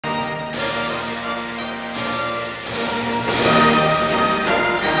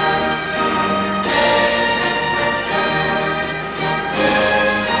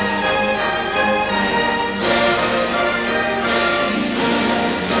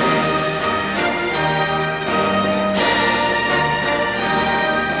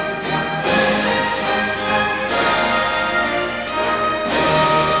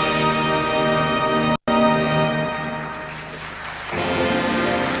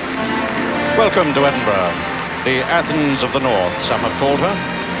Welcome to Edinburgh, the Athens of the North, some have called her.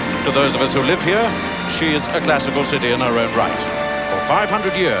 To those of us who live here, she is a classical city in her own right. For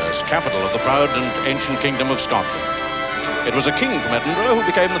 500 years, capital of the proud and ancient kingdom of Scotland. It was a king from Edinburgh who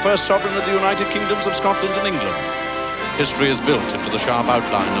became the first sovereign of the United Kingdoms of Scotland and England. History is built into the sharp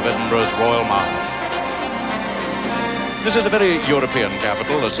outline of Edinburgh's Royal Mile. This is a very European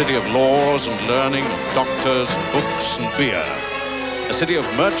capital, a city of laws and learning, of doctors, books and beer. A city of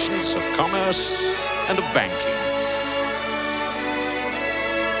merchants, of commerce, and of banking.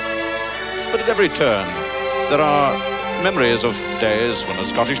 But at every turn, there are memories of days when a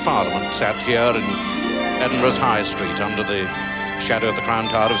Scottish Parliament sat here in Edinburgh's High Street under the shadow of the Crown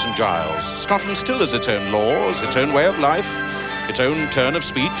Tower of St Giles. Scotland still has its own laws, its own way of life, its own turn of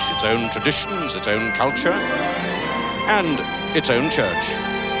speech, its own traditions, its own culture, and its own church.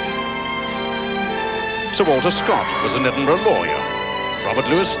 Sir Walter Scott was an Edinburgh lawyer. Robert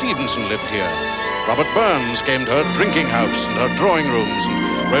Louis Stevenson lived here. Robert Burns came to her drinking house and her drawing rooms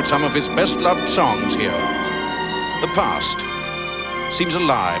and wrote some of his best-loved songs here. The past seems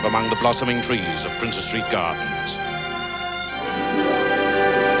alive among the blossoming trees of Princess Street Gardens.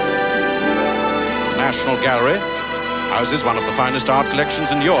 The National Gallery houses one of the finest art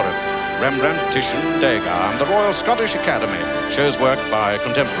collections in Europe. Rembrandt, Titian, Degas, and the Royal Scottish Academy shows work by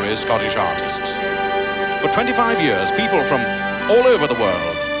contemporary Scottish artists. For 25 years, people from all over the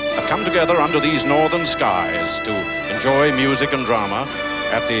world have come together under these northern skies to enjoy music and drama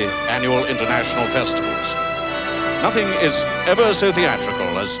at the annual international festivals. Nothing is ever so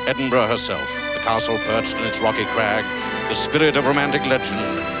theatrical as Edinburgh herself, the castle perched on its rocky crag, the spirit of romantic legend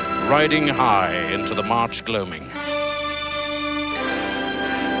riding high into the March gloaming.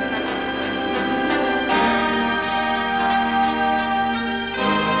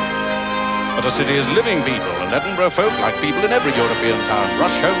 But a city is living people, and Edinburgh folk, like people in every European town,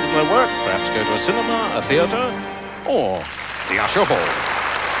 rush home from their work, perhaps go to a cinema, a theatre, or the Usher Hall.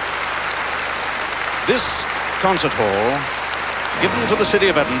 This concert hall, given to the city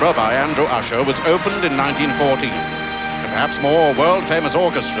of Edinburgh by Andrew Usher, was opened in 1914. And perhaps more world-famous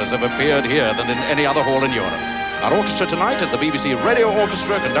orchestras have appeared here than in any other hall in Europe. Our orchestra tonight is the BBC Radio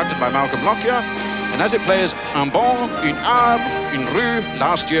Orchestra, conducted by Malcolm Lockyer, and as it plays Un Bon, Une Arbre, Une Rue,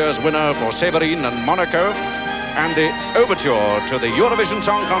 last year's winner for Séverine and Monaco, and the overture to the Eurovision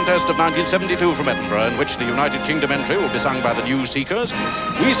Song Contest of 1972 from Edinburgh, in which the United Kingdom entry will be sung by the New Seekers,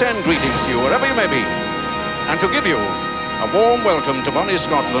 we send greetings to you wherever you may be. And to give you a warm welcome to Bonnie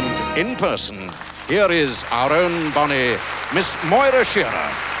Scotland in person, here is our own Bonnie, Miss Moira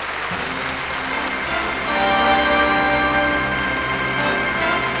Shearer.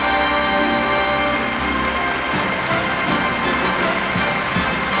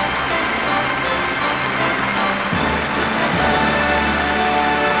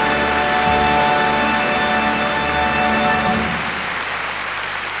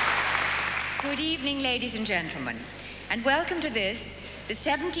 Ladies and gentlemen, and welcome to this, the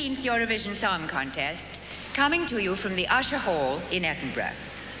 17th Eurovision Song Contest, coming to you from the Usher Hall in Edinburgh.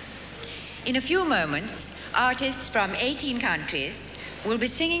 In a few moments, artists from 18 countries will be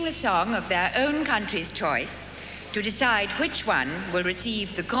singing the song of their own country's choice to decide which one will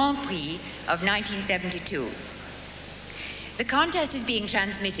receive the Grand Prix of 1972. The contest is being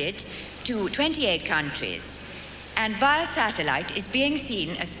transmitted to 28 countries, and via satellite is being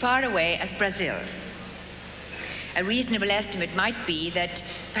seen as far away as Brazil. A reasonable estimate might be that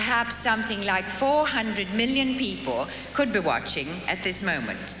perhaps something like 400 million people could be watching at this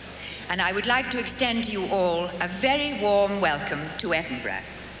moment. And I would like to extend to you all a very warm welcome to Edinburgh.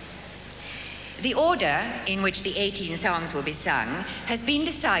 The order in which the 18 songs will be sung has been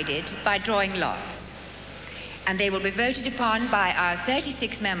decided by drawing lots. And they will be voted upon by our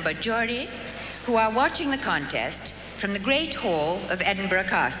 36-member jury, who are watching the contest from the Great Hall of Edinburgh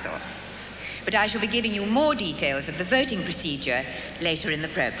Castle. But I shall be giving you more details of the voting procedure later in the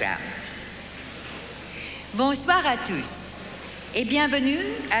programme. Bonsoir à tous et bienvenue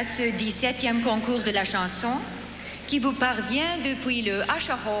à ce 17e concours de la chanson qui vous parvient depuis le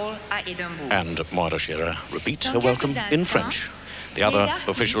Usher Hall à Edinburgh. And Moira Shearer repeats her welcome in French, the other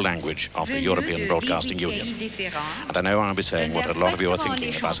official language of the European Broadcasting Union. And I know I'll be saying what a lot of you are thinking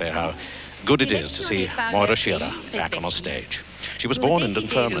if I say how good it is to see Moira Shearer back on a stage. She was born in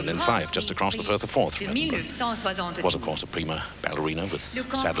Dunfermline in Fife, just across the Firth of Forth from Edinburgh. Was, of course, a prima ballerina with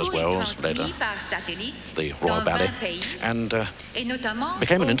Sadler's Wells, later the Royal Ballet, and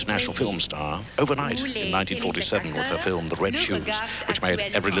became an international film star overnight in 1947 with her film The Red Shoes, which made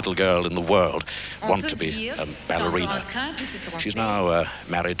every little girl in the world want to be a ballerina. She's now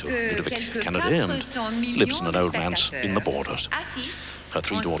married to Ludovic Kennedy and lives in an old manse in the Borders. Her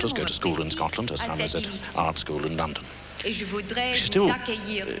 3 daughters go to school in Scotland. Her son is at art school in London. She still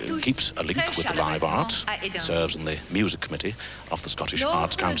keeps a link with the live art, serves on the music committee of the Scottish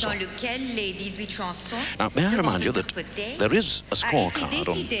Arts Council. Now, may I remind you that there is a scorecard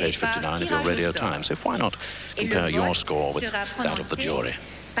on page 59 of your Radio Times, so why not compare your score with that of the jury?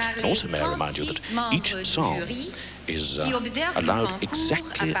 And also may I remind you that each song is allowed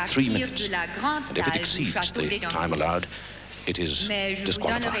exactly 3 minutes, and if it exceeds the time allowed, it is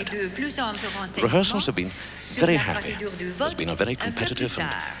disqualified. The rehearsals have been very happy. There's been a very competitive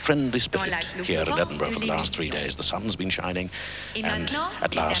and friendly spirit here in Edinburgh for the last 3 days. The sun's been shining, and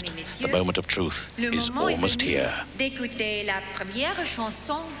at last, the moment of truth is almost here. D'écouter la première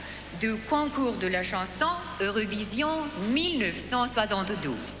chanson du concours de la chanson Eurovision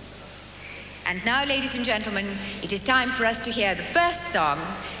 1972. And now, ladies and gentlemen, it is time for us to hear the first song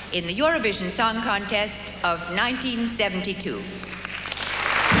in the Eurovision Song Contest of 1972.